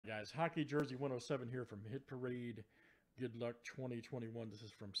guys, Hockey Jersey 107 here from Hit Parade. Good luck 2021. This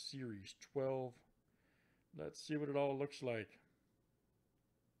is from Series 12. Let's see what it all looks like.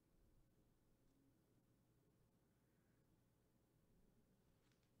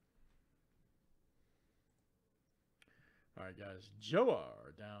 All right, guys. Joe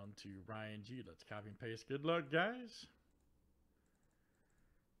R down to Ryan G. Let's copy and paste. Good luck, guys.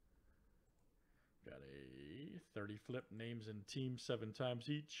 Got a 30 flip, names and teams 7 times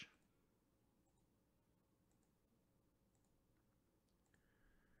each.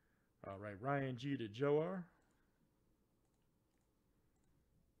 All right, Ryan G to Joe R.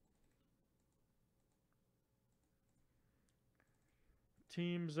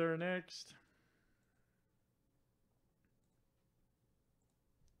 Teams are next.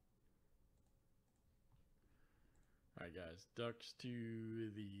 All right, guys. Ducks to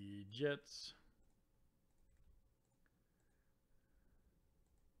the Jets.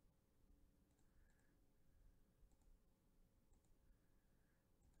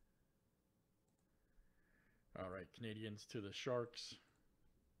 All right, Canadians to the Sharks.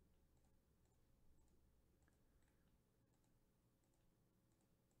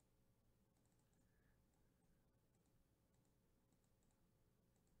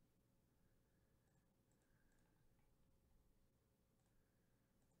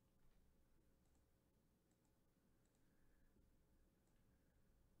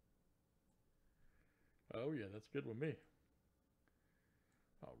 Oh, yeah, that's good with me.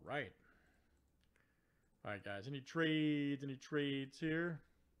 All right. All right, guys. Any trades? Any trades here?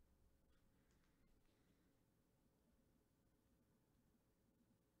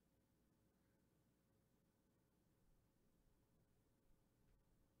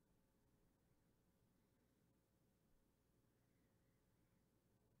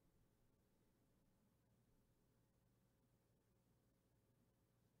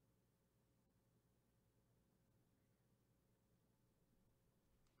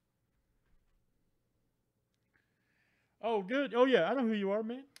 Oh, good. Oh, yeah. I know who you are,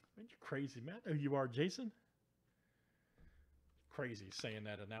 man. Man, you're crazy, man. I know who you are, Jason. Crazy saying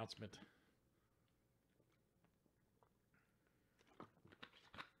that announcement.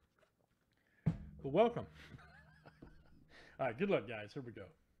 Well, welcome. All right. Good luck, guys. Here we go.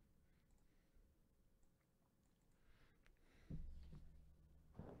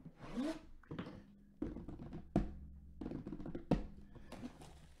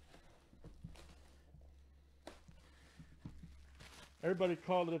 Everybody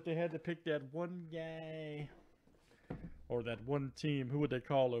called it if they had to pick that one guy or that one team. Who would they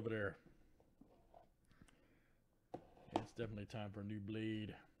call over there? Yeah, it's definitely time for a new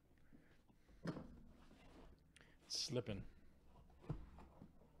blade. It's slipping.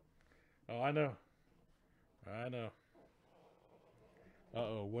 Oh, I know. I know.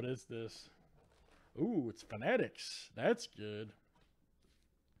 Uh-oh, what is this? Ooh, it's Fanatics. That's good.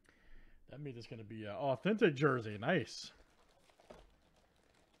 That means it's going to be an authentic jersey. Nice.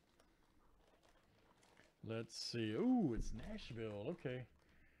 Let's see. Ooh, it's Nashville. Okay.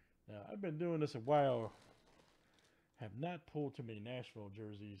 Now, I've been doing this a while. Have not pulled too many Nashville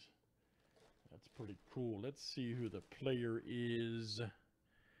jerseys. That's pretty cool. Let's see who the player is. Is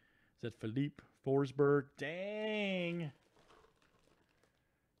that Philippe Forsberg? Dang.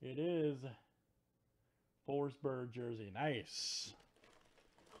 It is Forsberg jersey. Nice.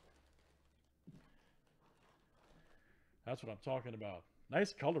 That's what I'm talking about.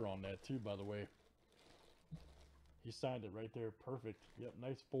 Nice color on that too, by the way. He signed it right there. Perfect. Yep,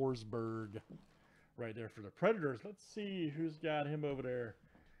 nice Forsberg right there for the Predators. Let's see who's got him over there.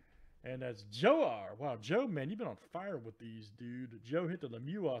 And that's Joe R. Wow, Joe, man, you've been on fire with these, dude. Joe hit the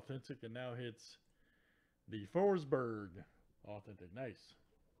Lemieux Authentic and now hits the Forsberg Authentic. Nice.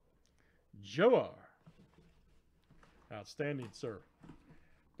 Joe R. Outstanding, sir.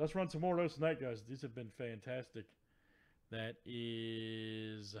 Let's run some more of those tonight, guys. These have been fantastic. That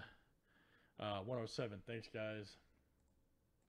is 107. Thanks, guys.